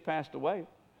necessarily mean it's passed away.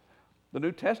 The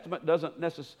New Testament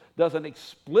doesn't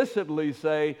explicitly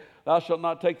say, thou shalt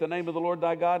not take the name of the Lord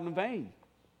thy God in vain.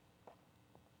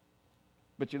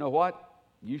 But you know what?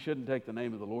 You shouldn't take the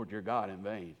name of the Lord your God in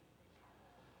vain.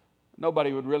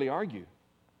 Nobody would really argue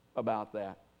about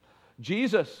that.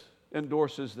 Jesus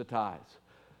endorses the tithes.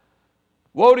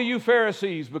 Woe to you,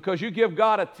 Pharisees, because you give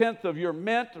God a tenth of your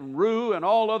mint and rue and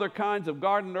all other kinds of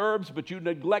garden herbs, but you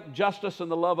neglect justice and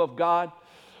the love of God.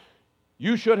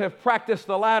 You should have practiced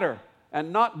the latter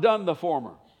and not done the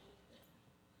former.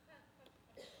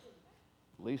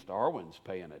 At least Arwen's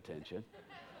paying attention.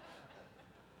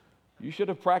 You should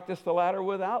have practiced the latter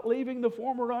without leaving the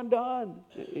former undone.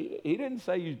 He didn't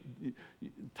say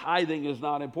tithing is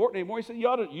not important anymore. He said you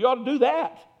ought to do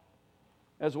that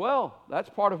as well. That's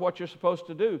part of what you're supposed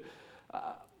to do.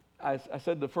 I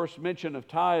said the first mention of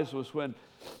tithes was when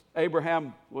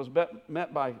Abraham was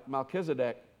met by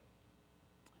Melchizedek.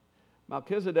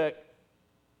 Melchizedek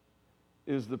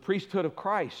is the priesthood of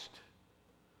Christ.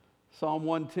 Psalm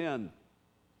 110.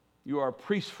 You are a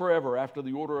priest forever after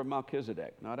the order of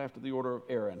Melchizedek, not after the order of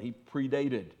Aaron. He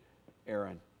predated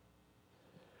Aaron.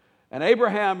 And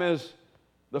Abraham is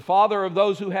the father of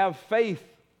those who have faith.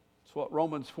 That's what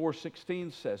Romans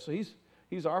 4:16 says. So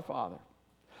he's our father.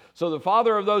 So the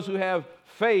father of those who have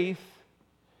faith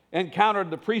encountered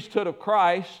the priesthood of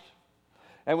Christ.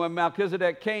 And when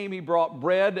Melchizedek came, he brought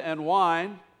bread and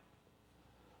wine.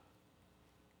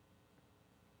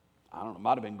 I don't know, it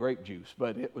might have been grape juice,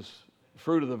 but it was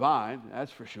fruit of the vine,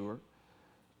 that's for sure.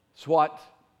 It's what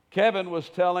Kevin was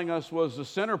telling us was the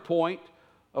center point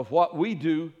of what we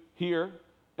do here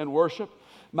in worship.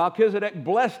 Melchizedek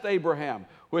blessed Abraham,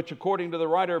 which according to the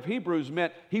writer of Hebrews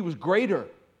meant he was greater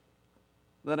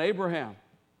than Abraham.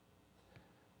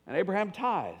 And Abraham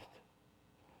tithed.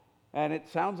 And it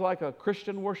sounds like a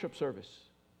Christian worship service,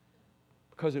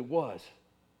 because it was.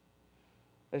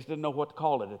 They just didn't know what to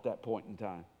call it at that point in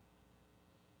time.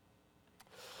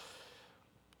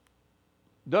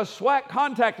 Does SWAC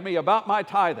contact me about my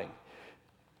tithing?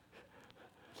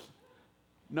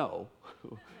 No,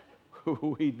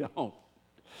 we don't.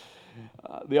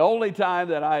 The only time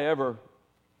that I ever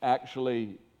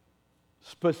actually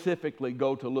specifically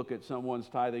go to look at someone's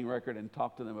tithing record and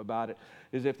talk to them about it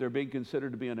is if they're being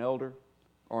considered to be an elder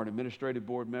or an administrative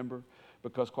board member,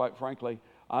 because quite frankly,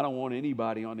 I don't want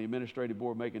anybody on the administrative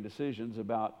board making decisions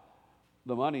about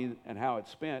the money and how it's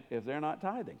spent if they're not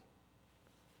tithing.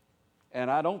 And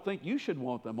I don't think you should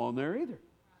want them on there either.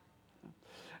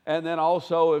 And then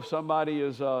also if somebody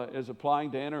is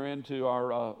applying to enter into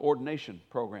our ordination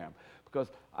program, because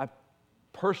I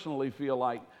personally feel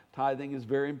like tithing is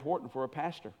very important for a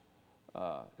pastor.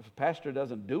 If a pastor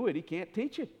doesn't do it, he can't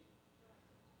teach it.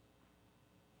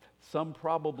 Some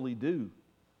probably do.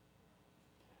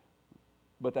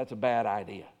 But that's a bad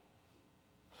idea.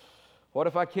 What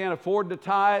if I can't afford to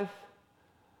tithe?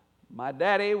 My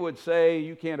daddy would say,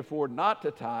 you can't afford not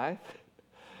to tithe.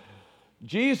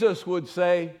 Jesus would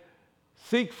say,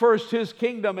 seek first His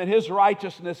kingdom and His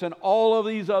righteousness, and all of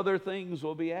these other things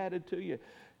will be added to you.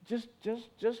 Just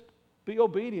be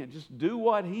obedient. Just do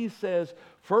what He says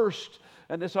first,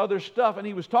 and this other stuff. And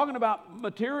He was talking about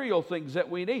material things that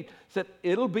we need. He said,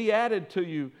 it'll be added to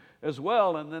you as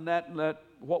well. And then that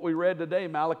what we read today,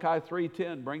 Malachi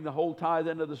 3:10, bring the whole tithe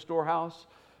into the storehouse,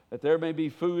 that there may be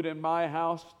food in my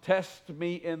house. Test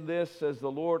me in this, says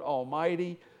the Lord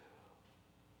Almighty.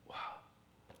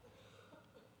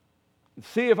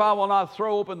 See if I will not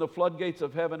throw open the floodgates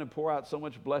of heaven and pour out so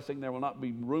much blessing there will not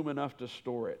be room enough to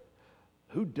store it.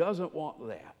 Who doesn't want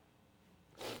that?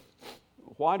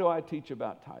 Why do I teach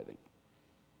about tithing?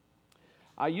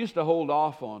 I used to hold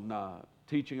off on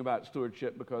teaching about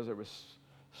stewardship because there was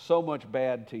so much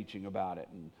bad teaching about it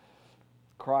and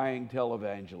crying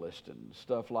televangelist and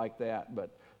stuff like that. But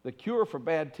the cure for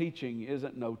bad teaching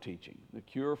isn't no teaching. The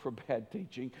cure for bad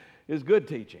teaching is good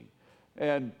teaching.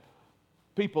 And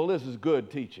people, this is good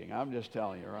teaching. I'm just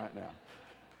telling you right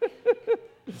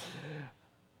now.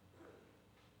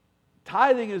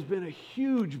 Tithing has been a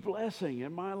huge blessing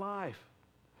in my life.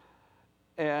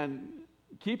 And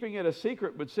keeping it a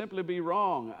secret would simply be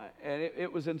wrong. And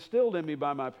it was instilled in me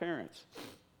by my parents.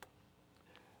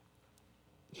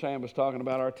 Sam was talking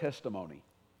about our testimony.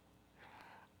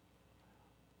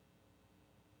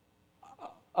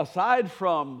 Aside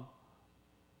from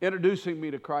introducing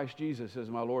me to Christ Jesus as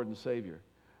my Lord and Savior,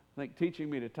 I think teaching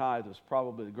me to tithe was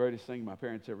probably the greatest thing my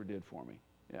parents ever did for me.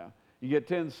 Yeah, you get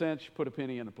 10 cents, you put a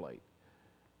penny in the plate.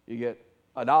 You get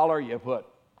 $1, you put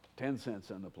 10 cents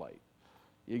in the plate.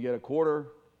 You get a quarter,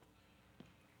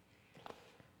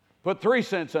 put 3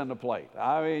 cents in the plate.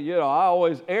 I mean, I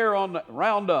always err on the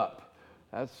round up.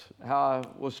 That's how I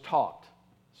was taught.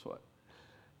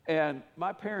 And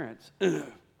my parents,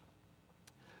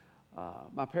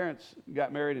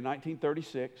 got married in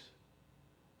 1936,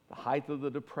 the height of the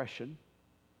Depression.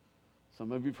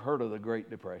 Some of you have heard of the Great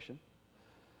Depression.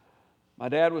 My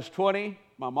dad was 20,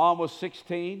 my mom was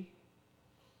 16.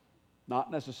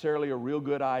 Not necessarily a real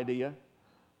good idea,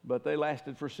 but they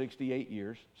lasted for 68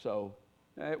 years, so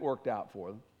it worked out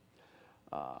for them.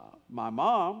 My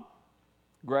mom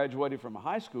graduated from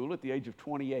high school at the age of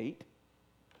 28,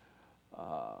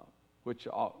 which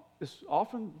is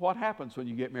often what happens when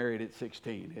you get married at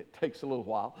 16. It takes a little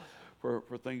while for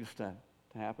things to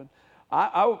happen.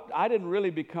 I didn't really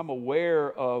become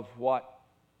aware of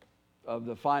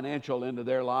the financial end of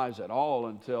their lives at all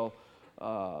until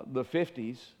the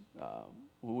 50s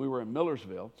when we were in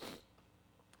Millersville.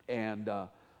 And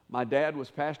my dad was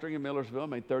pastoring in Millersville,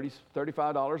 made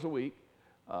 $35 a week,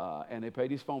 and they paid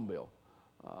his phone bill.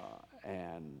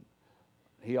 And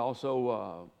he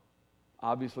also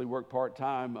obviously worked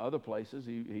part-time other places.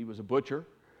 He was a butcher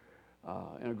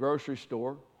in a grocery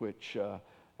store, which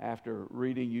after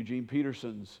reading Eugene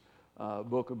Peterson's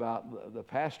book about the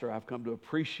pastor, I've come to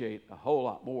appreciate a whole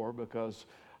lot more, because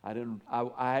I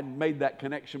hadn't made that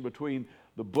connection between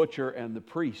the butcher and the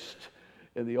priest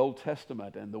in the Old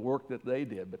Testament and the work that they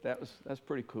did. But that's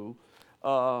pretty cool.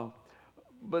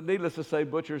 But needless to say,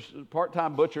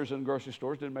 part-time butchers in grocery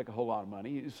stores didn't make a whole lot of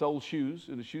money. He sold shoes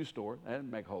in a shoe store. That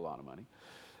didn't make a whole lot of money.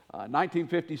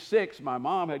 1956, my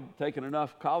mom had taken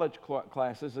enough college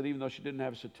classes that even though she didn't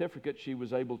have a certificate, she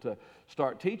was able to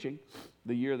start teaching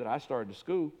the year that I started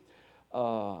school.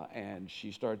 And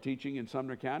she started teaching in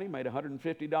Sumner County, made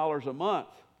 $150 a month,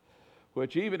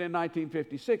 which even in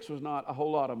 1956 was not a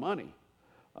whole lot of money.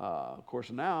 Of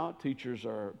course, now teachers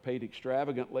are paid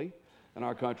extravagantly in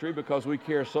our country because we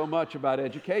care so much about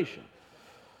education.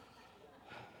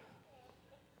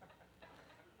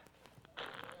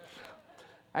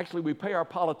 Actually, we pay our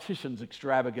politicians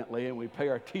extravagantly, and we pay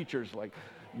our teachers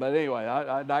but anyway,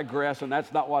 I digress, and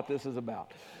that's not what this is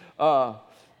about. I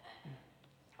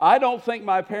don't think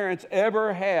my parents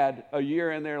ever had a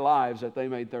year in their lives that they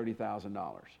made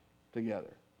 $30,000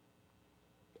 together.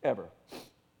 Ever.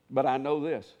 But I know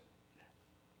this.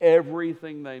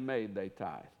 Everything they made, they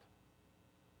tithed.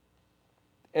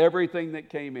 Everything that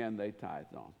came in, they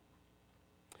tithed on.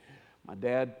 My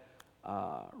dad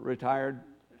retired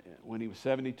when he was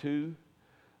 72.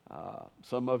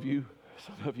 Some of you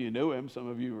knew him. Some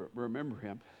of you remember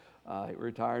him. He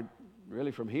retired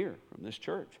really from here, from this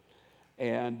church.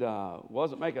 And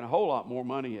wasn't making a whole lot more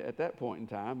money at that point in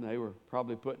time. They were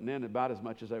probably putting in about as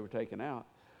much as they were taking out.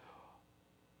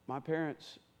 My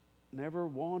parents never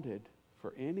wanted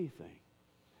for anything.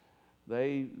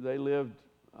 They lived,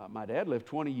 my dad lived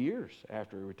 20 years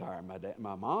after he retired.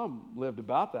 My mom lived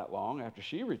about that long after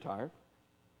she retired.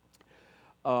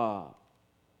 They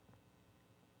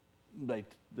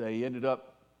ended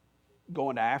up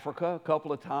going to Africa a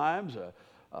couple of times,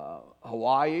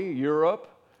 Hawaii, Europe.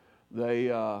 They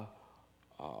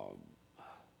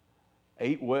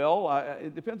ate well.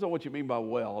 It depends on what you mean by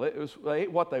well. They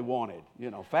ate what they wanted.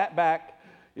 Fatback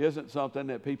isn't something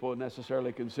that people would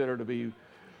necessarily consider to be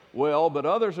well, but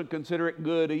others would consider it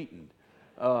good eating.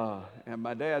 And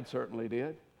my dad certainly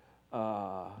did.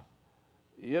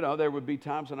 There would be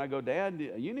times when I go, Dad,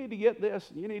 you need to get this.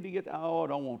 You need to get that. Oh, I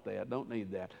don't want that. Don't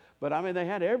need that. But I mean, they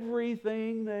had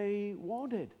everything they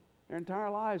wanted their entire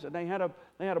lives, and they had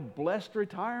a blessed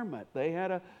retirement.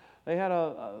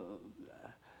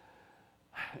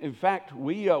 In fact,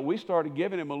 we started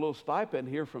giving him a little stipend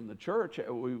here from the church.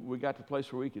 We got to the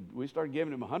place where we started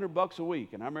giving him $100 a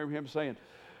week, and I remember him saying,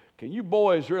 "Can you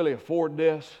boys really afford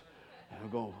this?" And I'm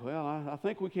going, "Well, I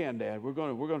think we can, Dad. We're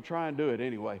going to try and do it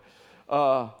anyway."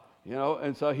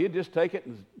 And so he'd just take it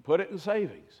and put it in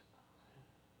savings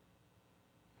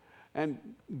and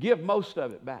give most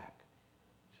of it back.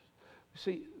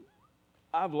 See,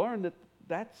 I've learned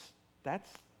that's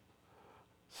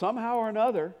somehow or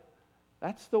another,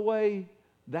 that's the way,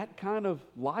 that kind of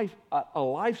life, a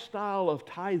lifestyle of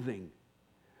tithing.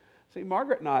 See,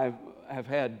 Margaret and I have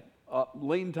had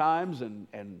lean times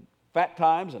and fat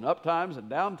times and up times and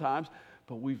down times,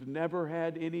 but we've never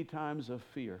had any times of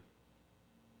fear.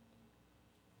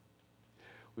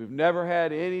 We've never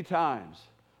had any times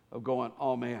of going,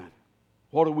 "Oh man,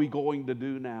 what are we going to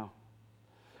do now?"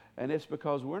 And it's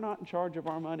because we're not in charge of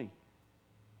our money.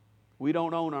 We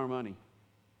don't own our money.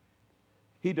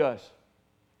 He does.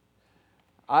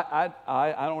 I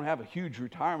don't have a huge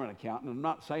retirement account, and I'm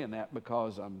not saying that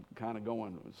because I'm kind of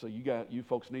going, so you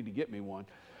folks need to get me one.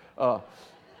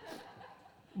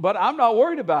 But I'm not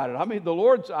worried about it. I mean, the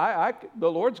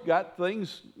Lord's got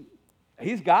things.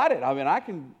 He's got it. I mean,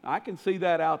 I can see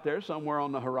that out there somewhere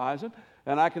on the horizon,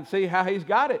 and I can see how He's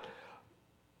got it.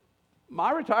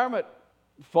 My retirement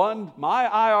fund, my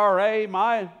IRA,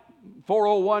 my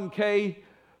 401k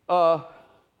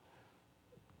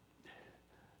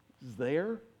is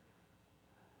there.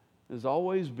 Has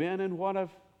always been in what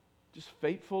I've just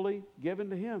faithfully given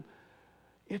to Him.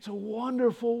 It's a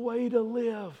wonderful way to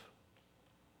live.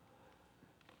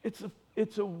 It's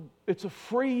a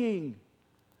freeing,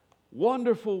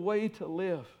 wonderful way to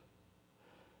live.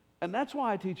 And that's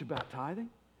why I teach about tithing.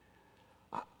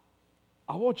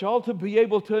 I want y'all to be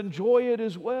able to enjoy it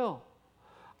as well.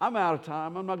 I'm out of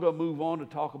time. I'm not going to move on to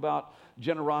talk about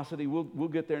generosity. We'll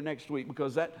get there next week,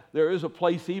 because there is a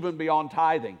place even beyond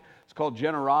tithing. It's called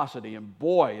generosity. And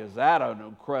boy, is that an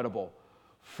incredible,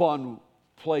 fun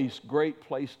place, great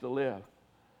place to live.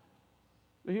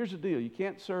 But here's the deal. You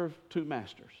can't serve two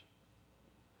masters.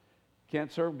 You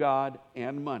can't serve God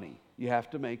and money. You have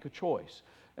to make a choice.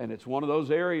 And it's one of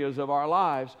those areas of our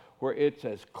lives where it's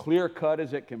as clear-cut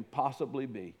as it can possibly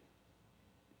be.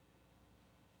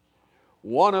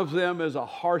 One of them is a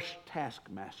harsh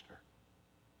taskmaster.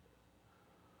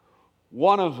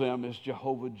 One of them is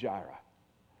Jehovah Jireh,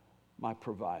 my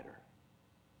provider.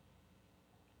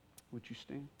 Would you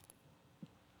stand?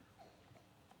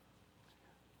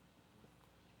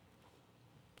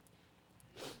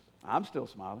 I'm still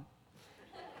smiling.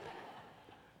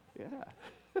 Yeah.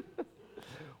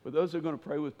 With those who are going to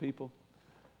pray with people,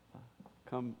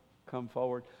 come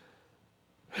forward.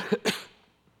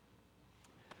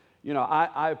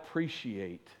 I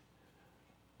appreciate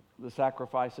the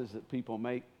sacrifices that people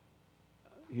make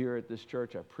here at this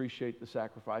church. I appreciate the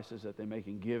sacrifices that they make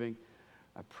in giving.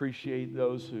 I appreciate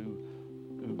those who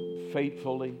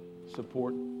faithfully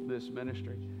support this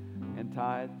ministry and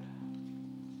tithe.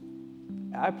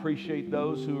 I appreciate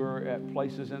those who are at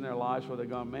places in their lives where they're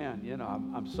going, "Man,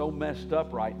 I'm so messed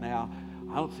up right now.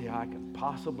 I don't see how I can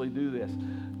possibly do this,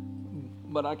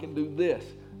 but I can do this."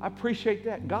 I appreciate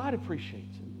that. God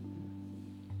appreciates it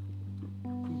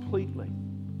completely.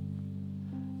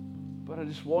 But I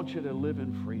just want you to live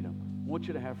in freedom. I want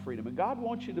you to have freedom. And God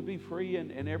wants you to be free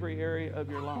in every area of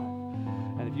your life.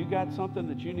 And if you got something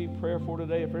that you need prayer for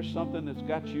today, if there's something that's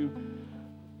got you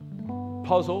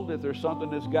puzzled, if there's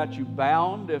something that's got you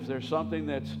bound, if there's something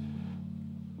that's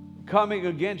coming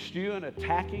against you and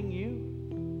attacking you,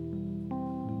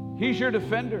 He's your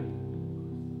defender.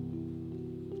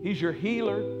 He's your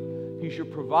healer. He's your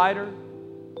provider.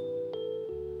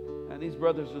 And these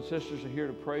brothers and sisters are here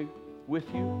to pray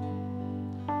with you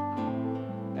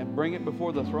and bring it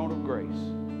before the throne of grace.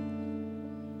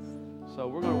 So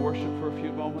we're going to worship for a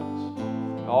few moments.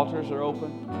 The altars are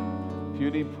open. If you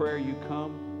need prayer, you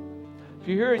come. If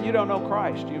you're here and you don't know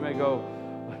Christ, you may go,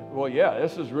 "Well, yeah,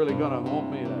 this is really going to want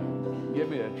me to get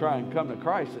me to try and come to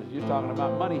Christ. You're talking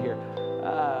about money here."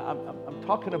 I'm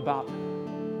talking about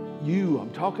you.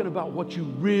 I'm talking about what you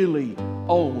really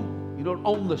own. You don't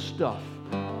own the stuff,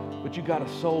 but you got a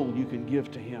soul you can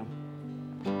give to Him.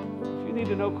 If you need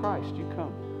to know Christ, you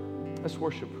come. Let's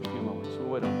worship for a few moments. We'll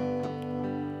wait on you.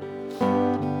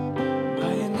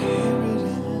 My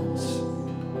inheritance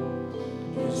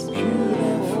is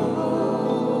beautiful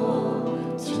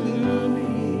to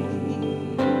me.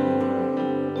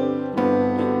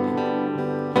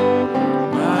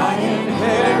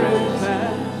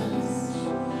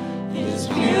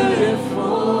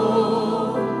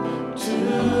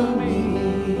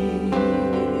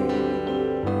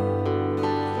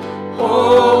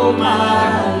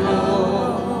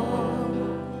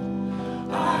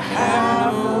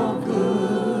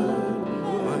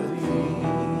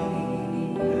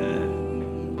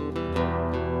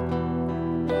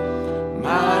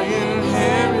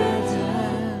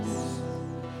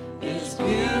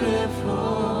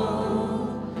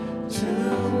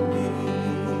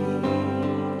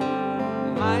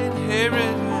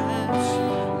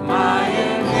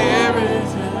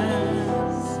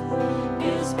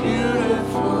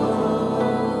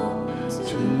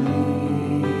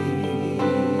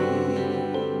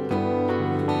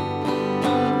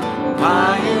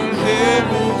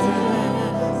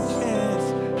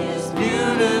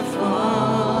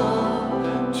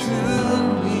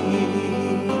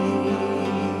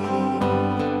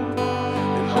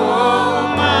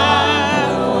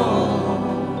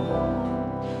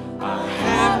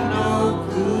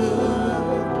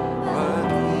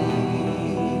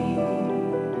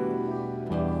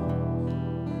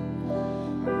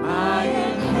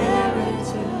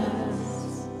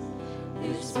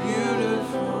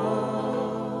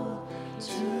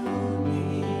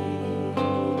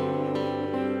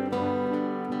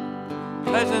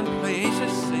 Pleasant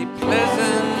places, say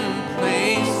pleasant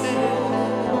places.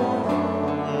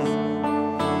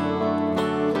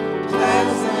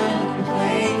 Pleasant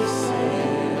places.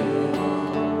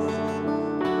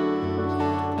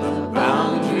 The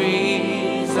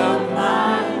boundaries of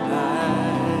my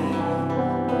life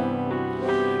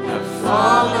have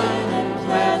fallen in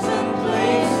pleasant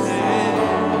places.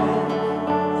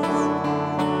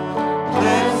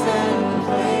 Pleasant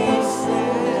places.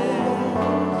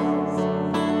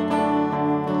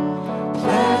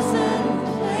 Pleasant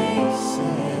places.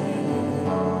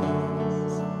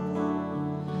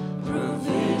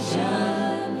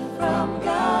 Provision from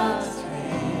God's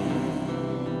hand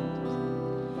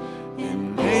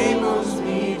enables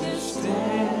me to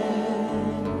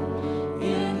stand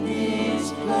in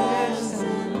these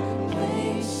pleasant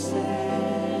places.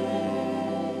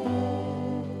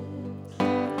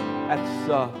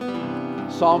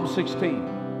 That's Psalm 16.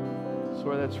 That's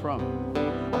where that's from.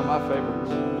 One of my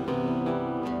favorites.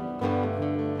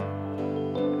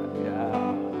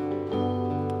 Yeah.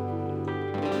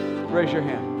 Raise your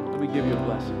hand. Let me give you a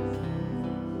blessing.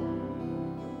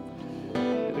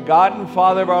 The God and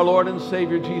Father of our Lord and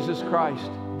Savior Jesus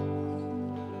Christ,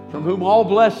 from whom all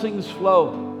blessings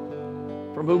flow,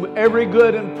 from whom every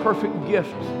good and perfect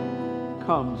gift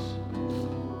comes.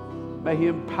 May He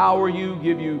empower you,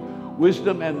 give you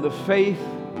wisdom and the faith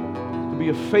to be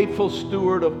a faithful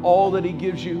steward of all that He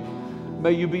gives you.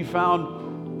 May you be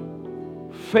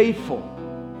found faithful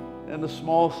in the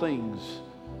small things,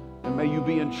 and may you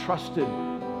be entrusted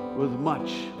with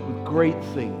much, with great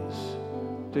things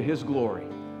to His glory.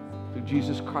 Through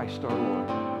Jesus Christ our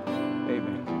Lord.